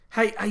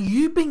Hey, are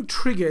you being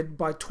triggered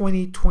by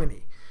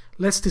 2020?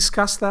 Let's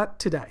discuss that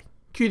today.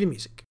 Cue the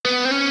music.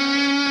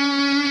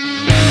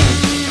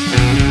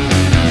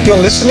 You're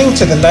listening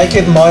to the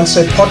Naked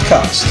Mindset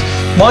Podcast.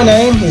 My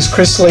name is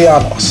Chris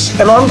Lianos,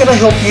 and I'm going to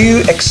help you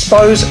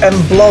expose and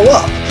blow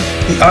up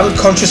the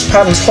unconscious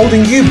patterns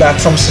holding you back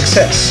from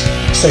success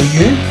so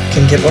you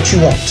can get what you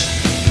want.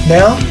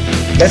 Now,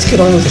 let's get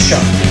on with the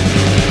show.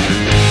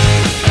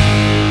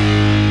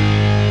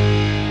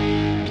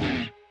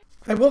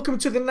 Hey, welcome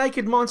to the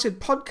Naked Mindset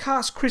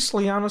Podcast. Chris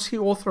Lianos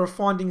here, author of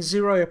Finding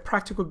Zero, a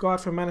practical guide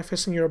for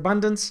manifesting your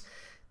abundance.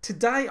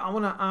 Today, I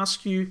want to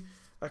ask you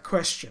a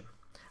question.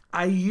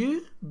 Are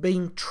you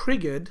being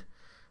triggered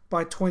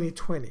by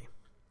 2020?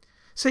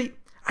 See,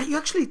 are you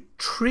actually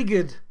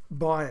triggered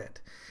by it?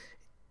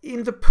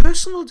 In the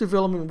personal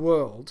development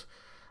world,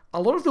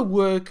 a lot of the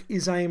work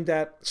is aimed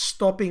at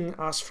stopping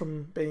us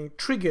from being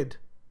triggered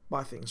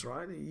by things,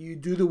 right? You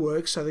do the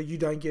work so that you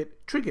don't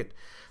get triggered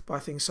by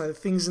things. So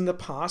things in the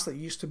past that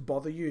used to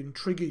bother you and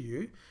trigger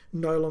you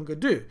no longer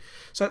do.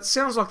 So it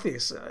sounds like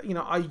this.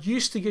 I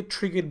used to get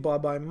triggered by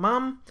my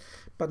mum,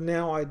 but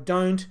now I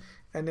don't,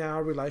 and now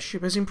our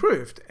relationship has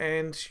improved.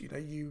 And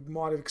you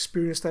might have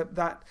experienced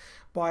that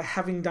by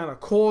having done a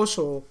course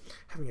or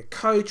having a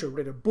coach or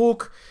read a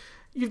book.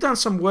 You've done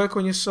some work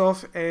on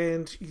yourself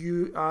and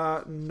you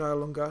are no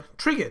longer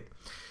triggered.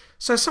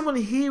 So someone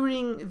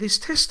hearing this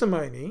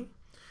testimony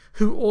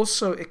who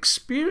also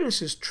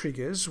experiences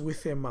triggers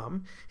with their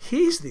mum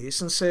hears this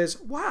and says,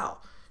 wow,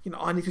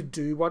 I need to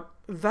do what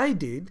they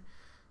did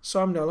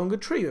so I'm no longer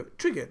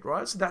triggered,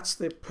 right? So that's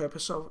the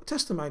purpose of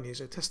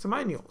testimonies or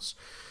testimonials.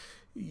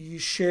 You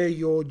share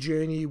your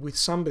journey with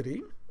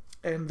somebody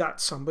and that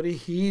somebody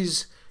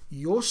hears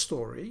your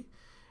story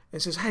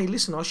and says, hey,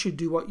 listen, I should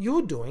do what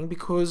you're doing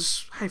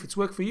because, hey, if it's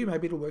worked for you,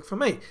 maybe it'll work for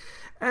me.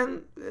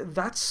 And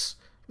that's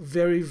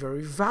very,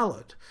 very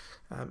valid.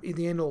 In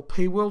the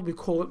NLP world, we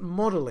call it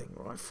modeling,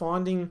 right?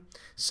 Finding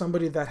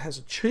somebody that has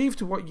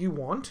achieved what you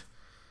want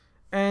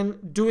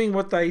and doing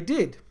what they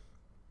did.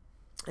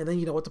 And then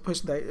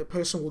the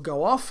person will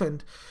go off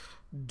and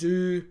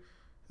do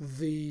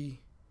the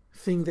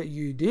thing that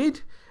you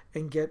did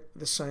and get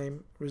the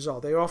same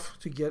result. They're off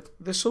to get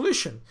the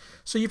solution.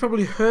 So you've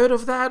probably heard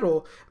of that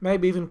or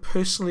maybe even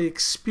personally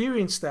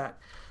experienced that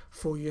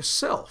for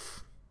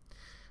yourself.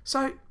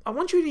 So I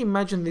want you to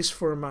imagine this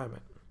for a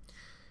moment.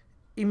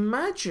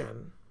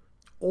 Imagine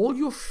all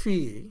your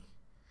fear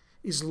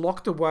is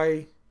locked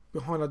away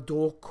behind a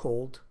door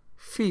called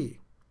fear.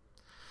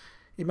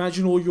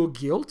 Imagine all your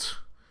guilt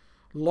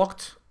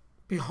locked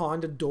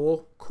behind a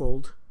door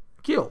called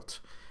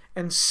guilt.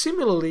 And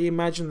similarly,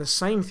 imagine the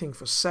same thing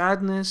for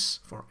sadness,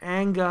 for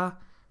anger,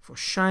 for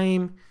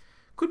shame.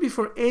 Could be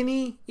for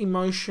any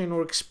emotion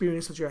or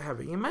experience that you're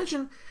having.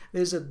 Imagine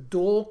there's a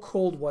door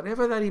called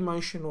whatever that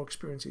emotion or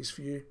experience is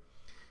for you.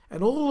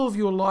 And all of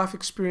your life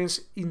experience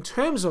in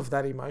terms of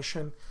that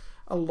emotion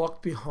are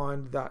locked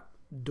behind that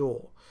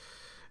door.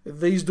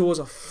 These doors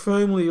are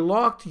firmly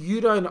locked.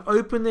 You don't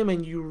open them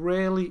and you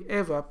rarely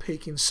ever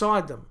peek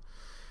inside them,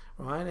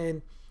 right?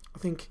 And I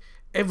think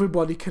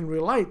everybody can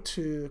relate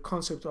to the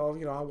concept of,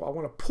 I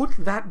want to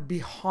put that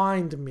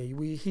behind me.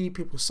 We hear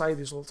people say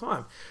this all the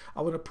time.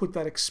 I want to put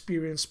that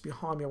experience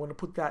behind me. I want to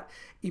put that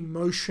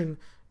emotion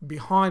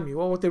behind me.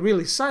 Well, what they're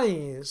really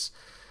saying is,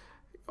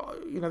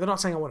 they're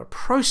not saying I want to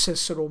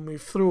process it or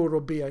move through it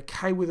or be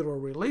okay with it or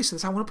release it. They're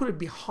saying I want to put it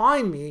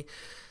behind me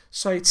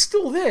so it's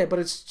still there, but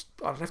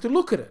I don't have to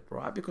look at it,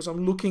 right? Because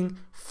I'm looking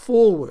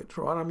forward,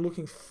 right? I'm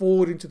looking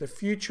forward into the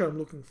future. I'm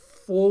looking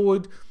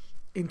forward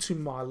into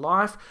my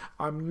life.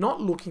 I'm not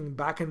looking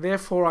back, and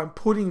therefore I'm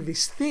putting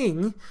this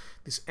thing,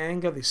 this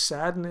anger, this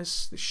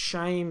sadness, this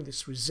shame,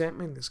 this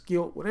resentment, this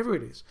guilt, whatever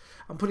it is,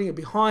 I'm putting it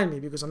behind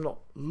me because I'm not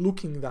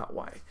looking that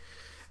way.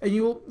 And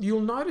you'll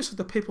notice that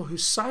the people who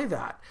say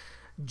that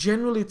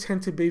generally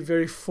tend to be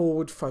very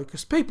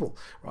forward-focused people,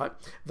 right?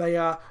 They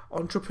are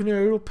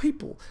entrepreneurial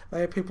people.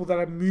 They are people that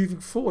are moving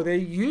forward. They're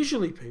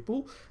usually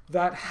people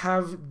that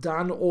have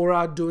done or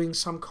are doing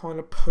some kind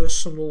of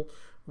personal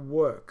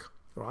work,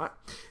 right?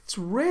 It's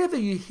rare that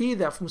you hear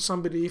that from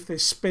somebody if they're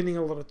spending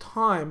a lot of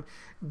time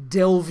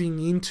delving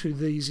into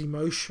these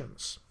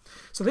emotions.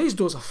 So these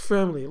doors are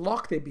firmly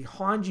locked. They're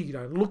behind you. You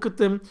don't look at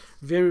them.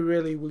 Very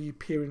rarely will you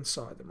peer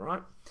inside them,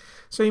 right?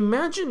 So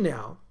imagine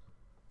now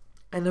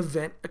an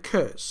event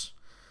occurs,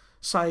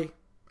 say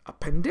a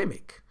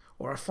pandemic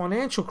or a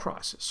financial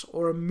crisis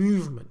or a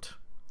movement.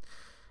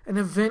 An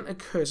event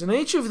occurs, and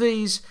each of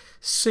these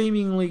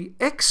seemingly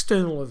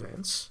external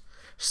events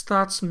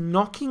starts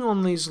knocking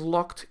on these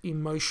locked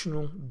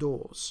emotional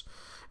doors,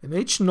 and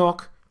each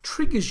knock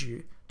triggers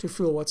you to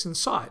feel what's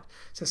inside.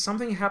 So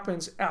something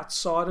happens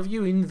outside of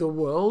you in the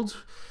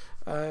world.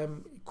 It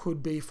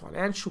could be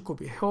financial, could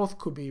be health,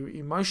 could be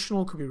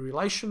emotional, could be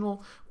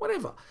relational,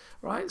 whatever,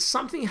 right?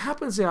 Something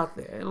happens out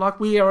there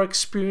like we are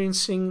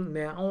experiencing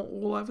now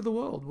all over the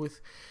world with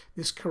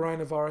this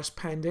coronavirus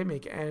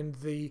pandemic and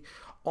the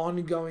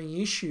ongoing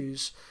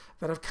issues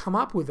that have come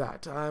up with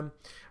that.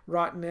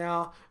 Right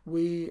now,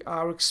 we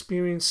are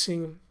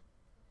experiencing,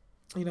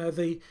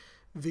 the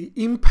the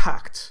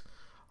impact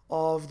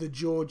of the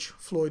George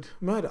Floyd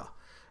murder.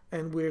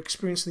 And we're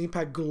experiencing the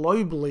impact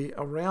globally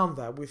around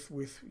that with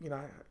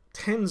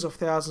tens of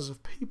thousands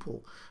of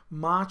people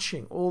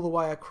marching all the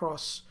way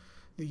across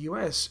the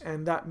US,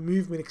 and that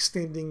movement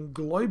extending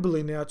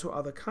globally now to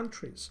other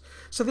countries.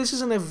 So this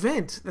is an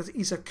event that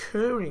is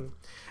occurring.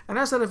 And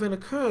as that event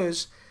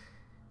occurs,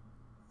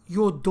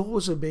 your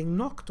doors are being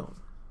knocked on.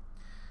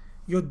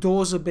 Your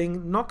doors are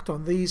being knocked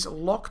on. These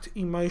locked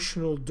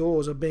emotional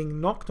doors are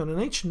being knocked on,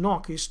 and each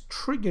knock is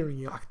triggering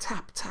you, like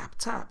tap, tap,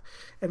 tap.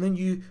 And then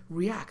you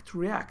react.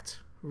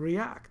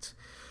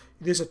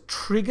 There's a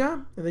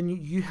trigger, and then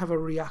you have a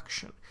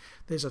reaction.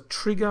 There's a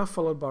trigger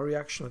followed by a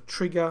reaction, a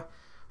trigger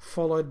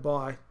followed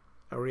by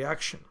a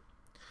reaction.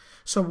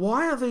 So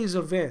why are these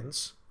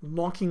events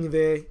knocking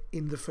there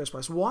in the first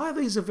place? Why are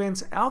these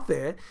events out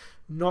there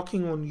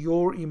knocking on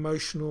your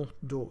emotional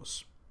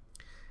doors?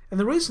 And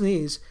the reason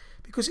is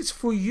because it's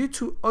for you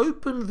to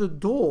open the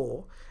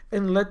door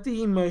and let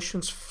the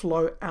emotions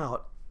flow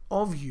out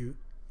of you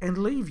and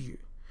leave you.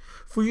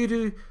 For you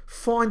to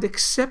find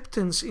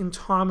acceptance in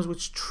times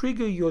which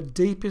trigger your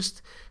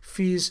deepest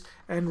fears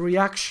and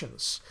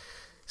reactions.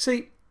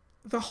 See,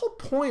 the whole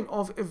point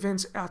of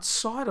events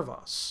outside of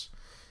us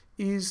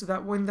is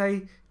that when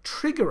they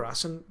trigger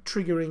us, and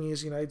triggering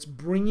is, it's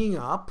bringing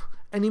up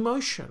an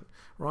emotion,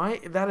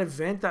 right? That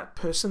event, that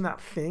person, that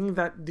thing,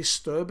 that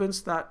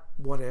disturbance, that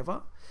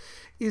whatever,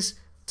 is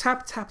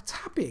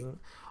tapping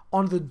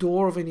on the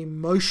door of an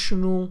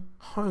emotional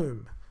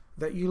home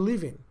that you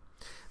live in.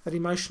 That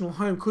emotional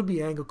home could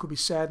be anger, could be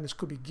sadness,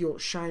 could be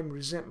guilt, shame,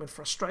 resentment,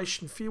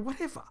 frustration, fear,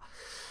 whatever.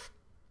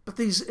 But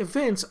these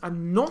events are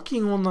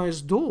knocking on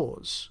those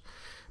doors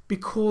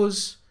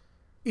because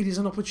it is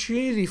an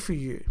opportunity for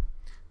you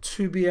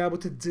to be able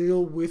to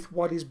deal with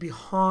what is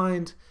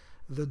behind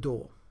the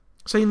door.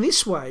 So in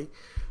this way,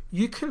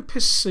 you can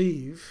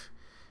perceive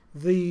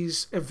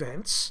these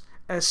events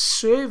as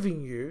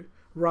serving you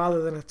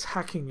rather than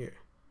attacking you.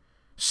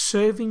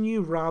 Serving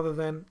you rather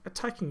than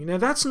attacking you. Now,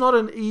 that's not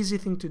an easy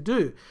thing to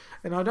do.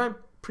 And I don't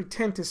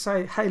pretend to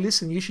say, hey,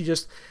 listen, you should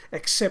just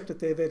accept that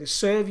they're there to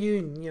serve you,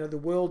 and the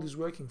world is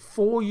working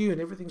for you and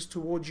everything's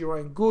towards your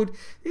own good.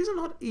 These are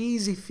not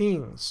easy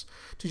things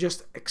to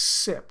just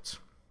accept.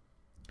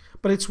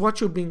 But it's what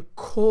you're being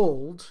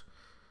called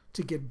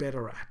to get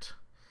better at.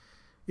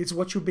 It's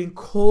what you're being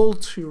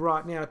called to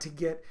right now to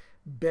get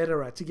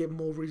better at, to get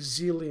more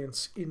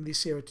resilience in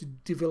this area, to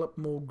develop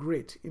more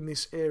grit in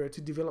this area, to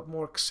develop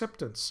more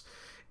acceptance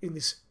in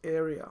this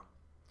area.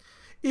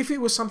 If it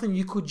was something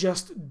you could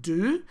just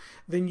do,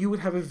 then you would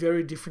have a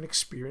very different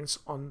experience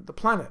on the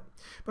planet.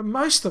 But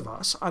most of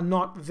us are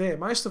not there.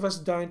 Most of us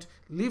don't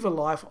live a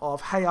life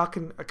of, hey, I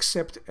can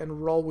accept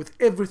and roll with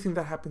everything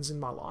that happens in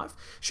my life.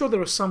 Sure,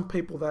 there are some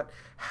people that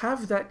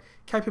have that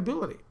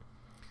capability.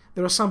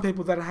 There are some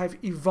people that have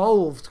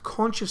evolved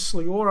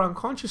consciously or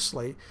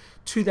unconsciously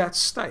to that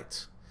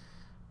state.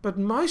 But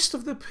most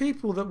of the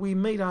people that we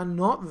meet are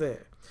not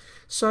there.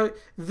 So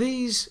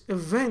these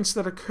events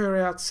that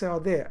occur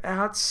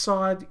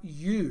outside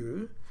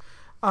you,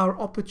 are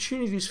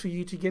opportunities for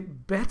you to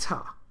get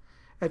better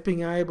at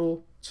being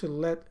able to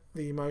let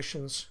the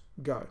emotions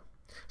go.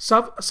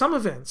 Some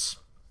events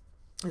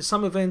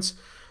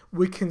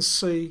we can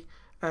see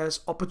as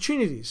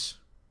opportunities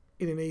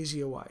in an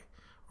easier way,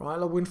 right?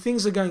 Like when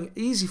things are going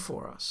easy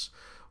for us,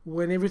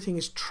 when everything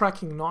is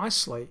tracking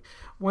nicely,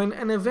 when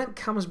an event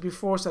comes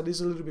before us that is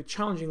a little bit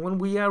challenging, when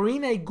we are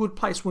in a good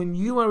place, when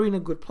you are in a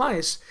good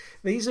place,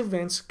 these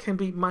events can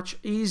be much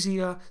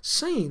easier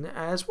seen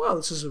as, well,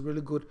 this is a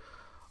really good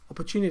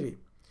opportunity.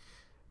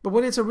 But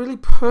when it's a really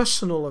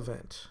personal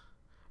event,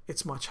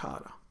 it's much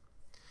harder.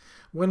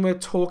 When we're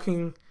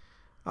talking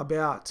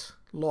about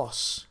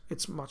loss,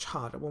 it's much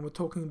harder. When we're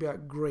talking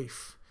about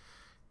grief,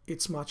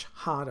 it's much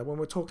harder. When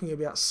we're talking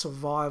about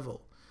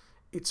survival,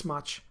 it's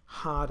much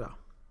harder.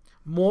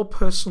 More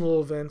personal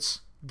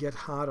events get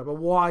harder. But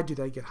why do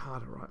they get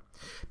harder, right?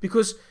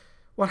 Because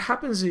what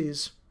happens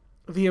is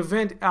the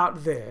event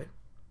out there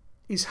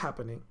is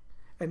happening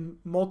and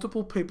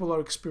multiple people are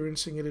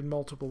experiencing it in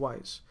multiple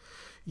ways.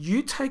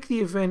 You take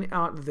the event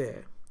out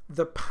there,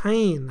 the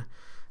pain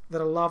that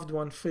a loved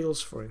one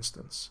feels, for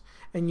instance,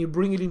 and you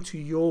bring it into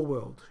your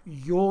world,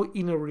 your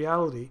inner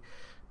reality,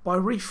 by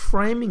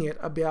reframing it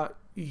about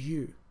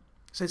you.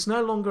 So it's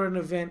no longer an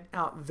event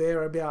out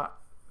there about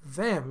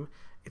them,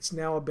 it's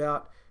now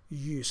about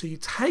you. So you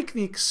take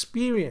the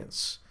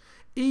experience,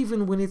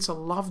 even when it's a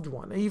loved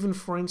one, even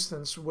for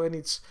instance, when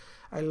it's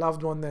a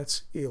loved one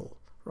that's ill,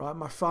 right?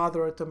 My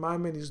father at the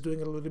moment is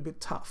doing a little bit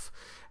tough.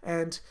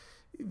 And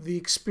the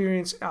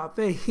experience out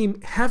there,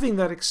 him having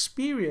that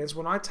experience,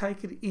 when I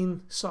take it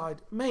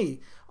inside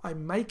me, I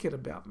make it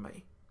about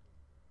me.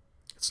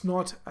 It's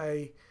not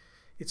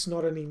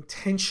an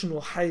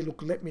intentional, hey,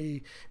 look, let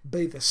me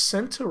be the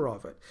center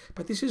of it.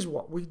 But this is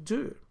what we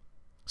do.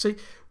 See,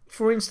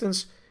 for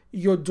instance,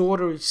 your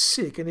daughter is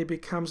sick and it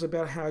becomes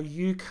about how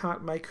you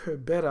can't make her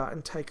better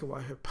and take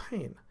away her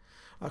pain.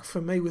 Like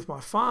for me with my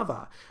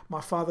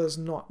father's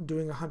not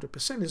doing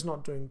 100%, is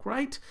not doing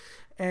great.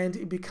 And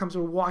it becomes,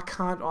 well, why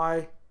can't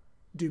I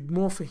do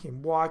more for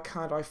him? Why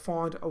can't I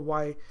find a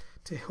way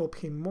to help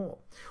him more?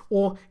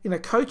 Or in a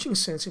coaching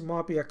sense, it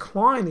might be a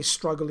client is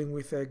struggling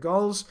with their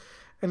goals,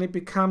 and it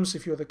becomes,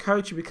 if you're the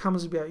coach, it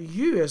becomes about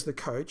you as the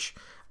coach,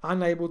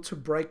 unable to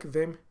break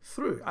them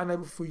through,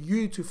 unable for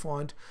you to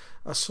find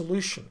a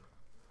solution.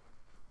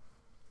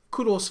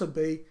 Could also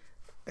be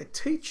a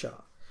teacher,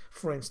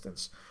 for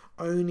instance,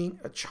 owning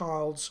a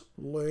child's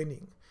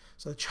learning.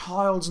 So the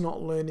child's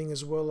not learning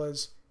as well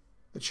as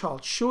the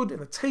child should, and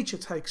the teacher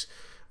takes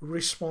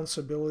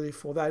responsibility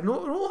for that. And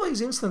all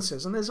these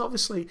instances, and there's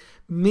obviously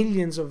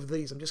millions of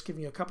these, I'm just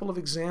giving you a couple of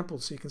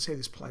examples so you can see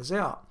this plays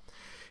out,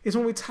 is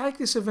when we take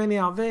this event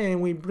out there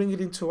and we bring it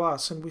into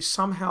us and we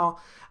somehow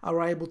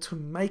are able to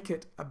make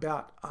it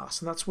about us.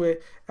 And that's where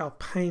our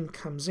pain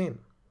comes in.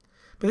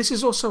 But this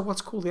is also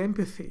what's called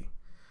empathy,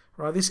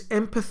 right? This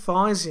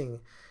empathizing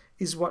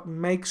is what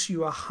makes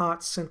you a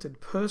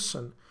heart-centered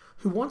person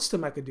who wants to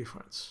make a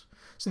difference.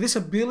 So this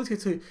ability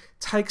to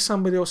take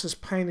somebody else's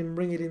pain and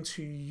bring it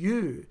into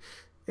you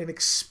and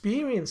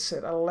experience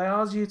it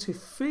allows you to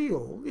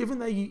feel, even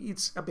though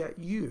it's about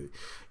you,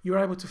 you're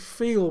able to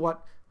feel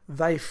what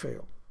they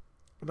feel.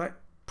 That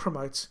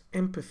promotes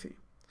empathy.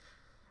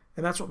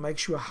 And that's what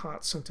makes you a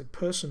heart-centered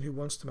person who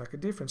wants to make a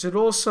difference. It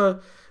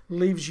also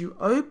leaves you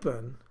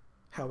open,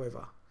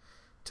 however,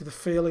 to the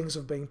feelings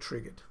of being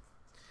triggered.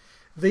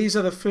 These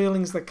are the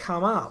feelings that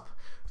come up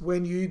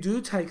when you do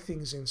take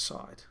things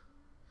inside.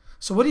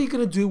 So what are you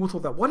going to do with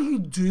all that? What do you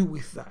do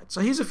with that? So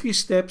here's a few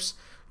steps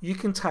you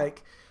can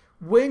take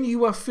when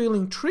you are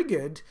feeling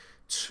triggered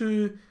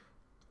to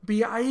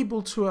be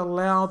able to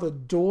allow the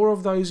door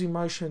of those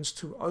emotions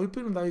to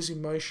open, those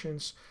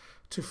emotions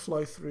to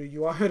flow through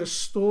you. I heard a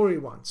story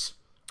once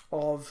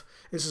of,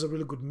 this is a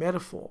really good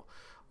metaphor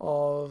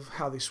of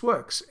how this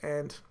works,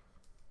 and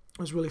it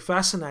was really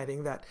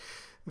fascinating that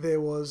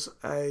there was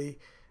a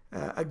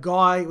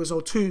guy, it was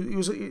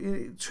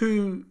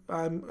two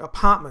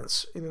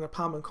apartments in an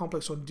apartment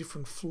complex on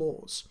different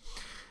floors.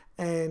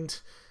 And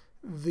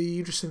the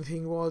interesting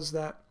thing was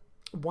that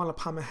one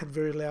apartment had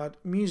very loud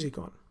music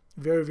on,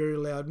 very, very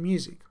loud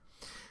music.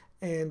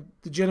 And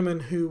the gentleman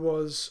who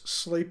was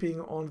sleeping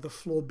on the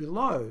floor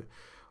below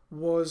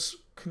was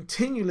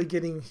continually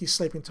getting his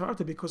sleep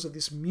interrupted because of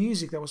this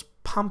music that was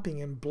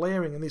pumping and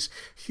blaring, and this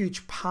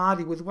huge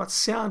party with what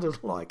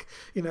sounded like,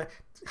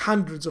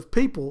 hundreds of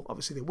people.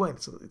 Obviously there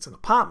weren't, it's an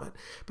apartment,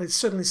 but it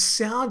certainly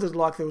sounded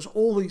like there was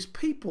all these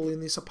people in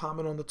this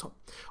apartment on the top,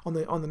 on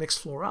the next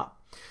floor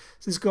up.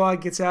 So this guy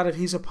gets out of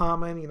his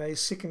apartment,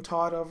 he's sick and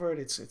tired of it,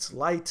 it's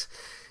late,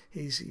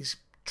 he's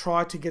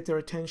tried to get their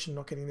attention,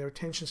 not getting their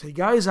attention, so he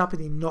goes up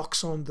and he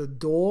knocks on the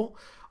door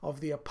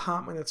of the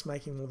apartment that's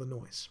making all the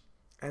noise.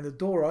 And the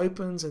door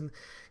opens and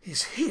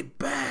he's hit,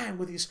 bam,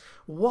 with this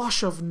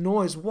wash of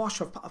noise,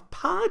 wash of a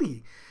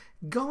party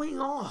going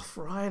off,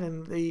 right?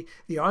 And the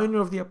owner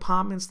of the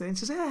apartment's there and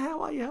says, "Hey,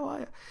 how are you?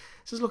 He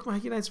says, "Look,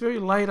 mate, it's very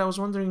late. I was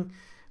wondering,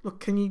 look,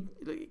 can you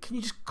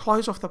just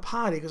close off the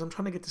party because I'm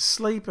trying to get to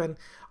sleep, and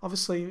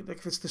obviously,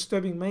 if it's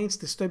disturbing me, it's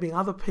disturbing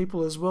other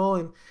people as well,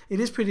 and it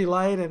is pretty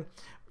late, and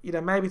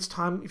maybe it's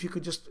time if you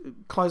could just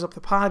close up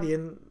the party."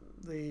 And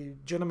the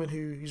gentleman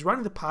who's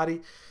running the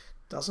party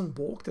doesn't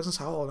balk, doesn't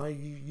say, "Oh no,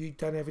 you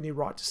don't have any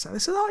right to say." They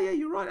said, "Oh yeah,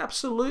 you're right,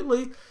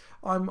 absolutely.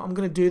 I'm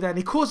going to do that." And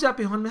he calls out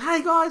behind me,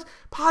 "Hey guys,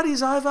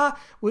 party's over.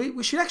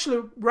 We should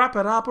actually wrap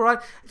it up, all right?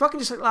 If I can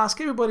just ask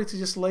everybody to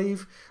just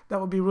leave, that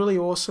would be really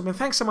awesome. And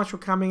thanks so much for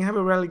coming. Have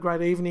a really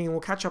great evening, and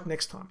we'll catch up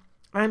next time."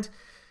 And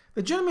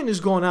the gentleman has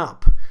gone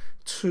up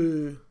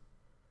to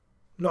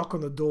knock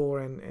on the door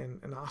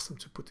and ask them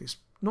to put this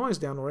noise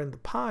down or end the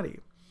party.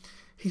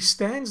 He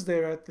stands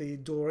there at the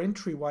door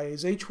entryway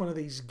as each one of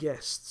these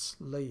guests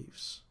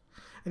leaves.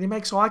 And he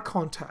makes eye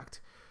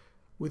contact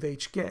with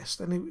each guest.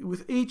 And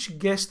with each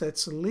guest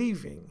that's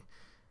leaving,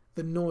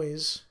 the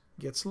noise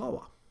gets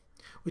lower.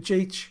 With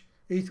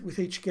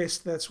each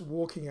guest that's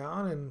walking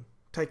out and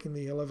taking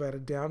the elevator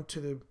down to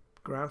the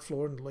ground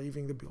floor and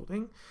leaving the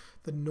building,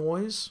 the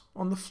noise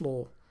on the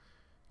floor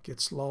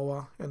gets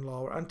lower and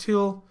lower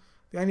until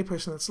the only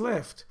person that's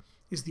left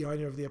is the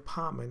owner of the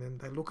apartment. And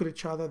they look at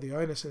each other. The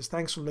owner says,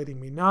 "Thanks for letting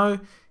me know."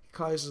 He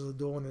closes the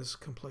door and there's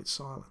complete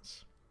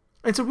silence.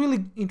 It's a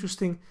really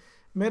interesting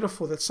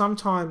metaphor that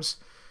sometimes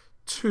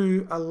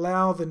to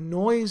allow the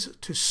noise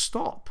to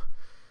stop,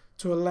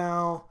 to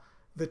allow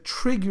the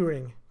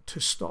triggering to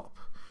stop,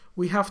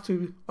 we have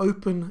to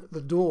open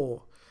the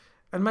door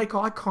and make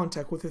eye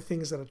contact with the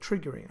things that are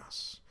triggering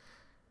us.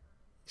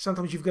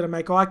 Sometimes you've got to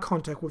make eye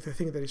contact with the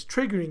thing that is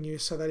triggering you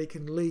so that it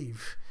can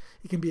leave.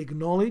 It can be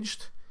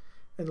acknowledged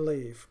and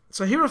leave.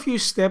 So here are a few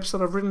steps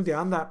that I've written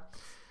down that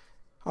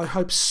I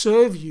hope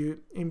serve you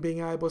in being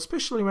able,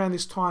 especially around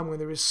this time when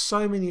there is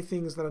so many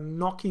things that are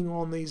knocking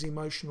on these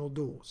emotional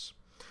doors.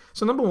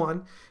 So number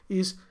one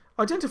is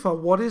identify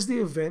what is the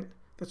event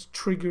that's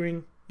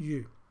triggering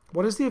you.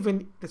 What is the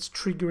event that's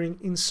triggering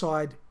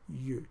inside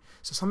you?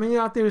 So something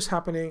out there is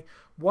happening.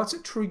 What's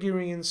it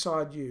triggering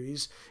inside you?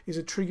 Is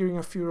it triggering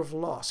a fear of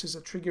loss? Is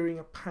it triggering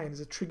a pain? Is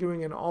it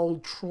triggering an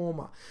old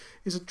trauma?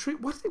 What's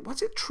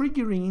it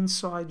triggering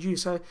inside you?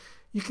 So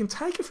you can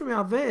take it from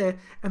out there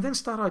and then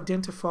start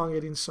identifying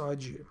it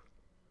inside you.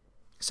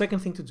 Second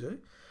thing to do,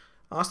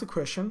 ask the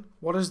question,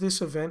 what does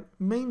this event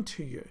mean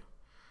to you?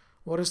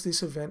 What does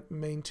this event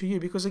mean to you?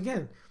 Because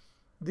again,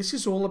 this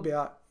is all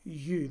about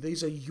you.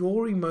 These are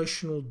your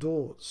emotional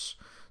doors.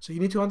 So you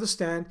need to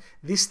understand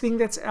this thing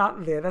that's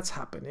out there that's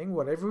happening,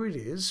 whatever it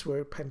is,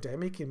 where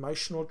pandemic,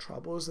 emotional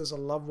troubles, there's a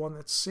loved one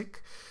that's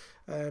sick,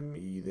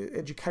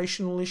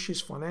 educational issues,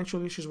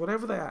 financial issues,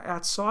 whatever they are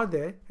outside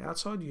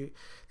you,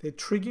 they're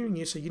triggering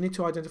you. So you need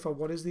to identify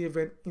what is the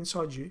event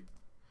inside you,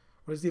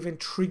 what is the event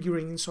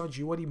triggering inside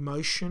you, what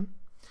emotion.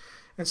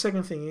 And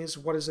second thing is,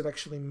 what does it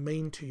actually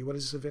mean to you? What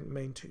does this event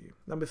mean to you?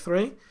 Number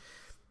 3,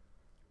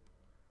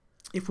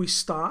 if we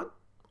start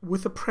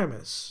with a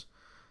premise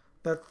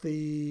that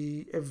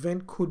the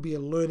event could be a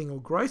learning or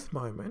growth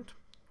moment,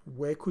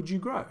 where could you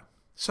grow?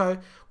 So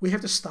we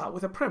have to start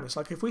with a premise.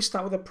 Like if we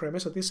start with a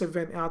premise that this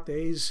event out there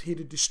is here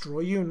to destroy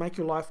you and make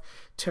your life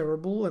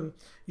terrible and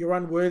you're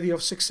unworthy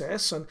of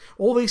success and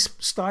all these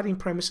starting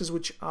premises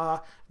which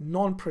are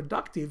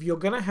non-productive, you're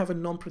going to have a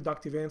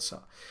non-productive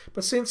answer.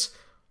 But since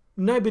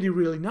nobody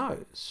really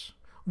knows,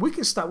 we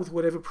can start with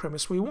whatever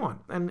premise we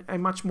want. And a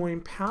much more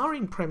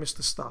empowering premise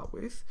to start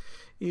with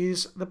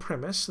is the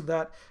premise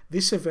that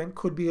this event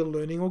could be a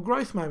learning or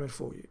growth moment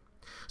for you.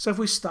 So if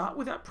we start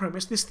with that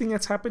premise, this thing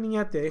that's happening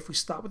out there, if we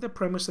start with the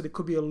premise that it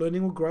could be a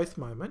learning or growth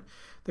moment,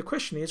 the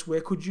question is,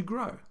 where could you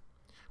grow?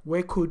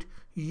 Where could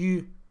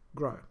you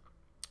grow?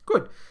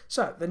 Good.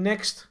 So the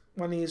next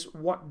one is,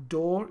 what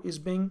door is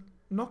being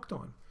knocked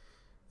on?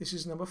 This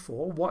is number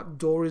 4. What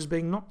door is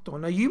being knocked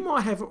on? Now you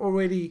might have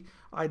already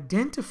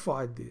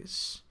identified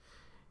this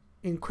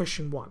in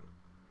question 1.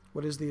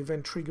 What is the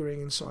event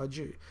triggering inside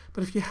you?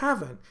 But if you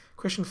haven't,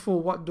 question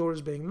 4, what door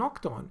is being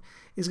knocked on,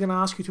 is going to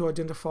ask you to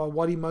identify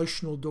what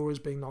emotional door is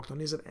being knocked on.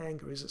 Is it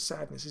anger? Is it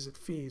sadness? Is it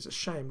fear? Is it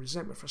shame,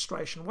 resentment,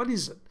 frustration? What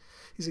is it?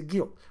 Is it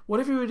guilt?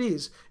 Whatever it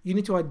is, you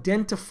need to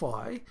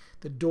identify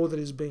the door that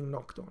is being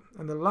knocked on.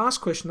 And the last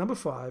question, number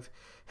 5,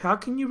 how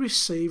can you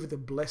receive the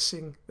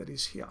blessing that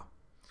is here?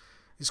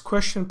 This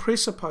question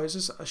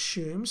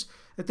assumes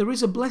that there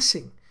is a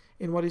blessing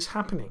in what is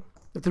happening,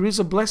 that there is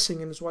a blessing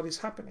in what is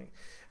happening.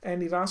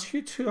 And it asks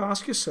you to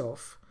ask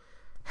yourself,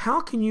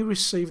 how can you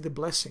receive the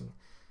blessing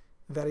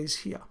that is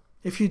here?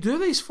 If you do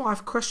these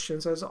 5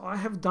 questions, as I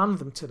have done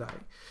them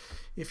today,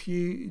 if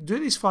you do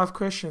these 5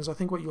 questions, I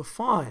think what you'll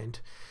find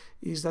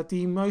is that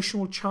the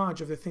emotional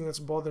charge of the thing that's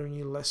bothering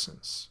you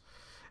lessens.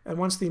 And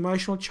once the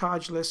emotional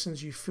charge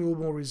lessens, you feel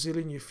more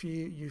resilient,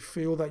 you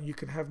feel that you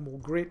can have more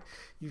grit,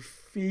 you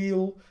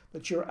feel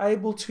that you're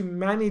able to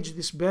manage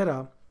this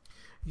better.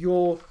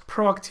 Your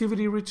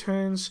proactivity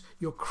returns,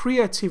 your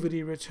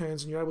creativity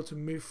returns, and you're able to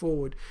move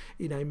forward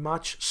in a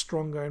much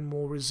stronger and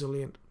more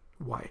resilient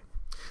way.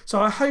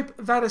 So I hope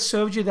that has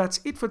served you.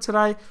 That's it for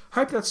today.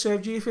 Hope that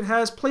served you. If it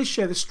has, please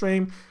share the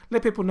stream.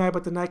 Let people know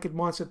about the Naked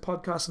Mindset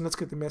podcast, and let's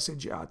get the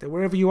message out there.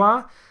 Wherever you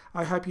are,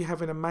 I hope you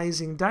have an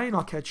amazing day, and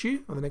I'll catch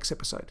you on the next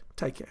episode.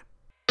 Take care.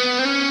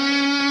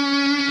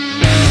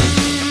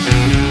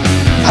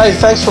 Hey,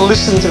 thanks for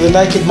listening to the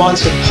Naked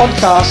Mindset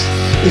podcast.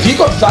 If you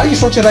got value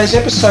from today's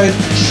episode,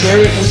 share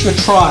it with your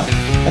tribe,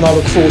 and I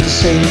look forward to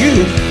seeing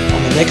you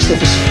on the next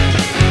episode.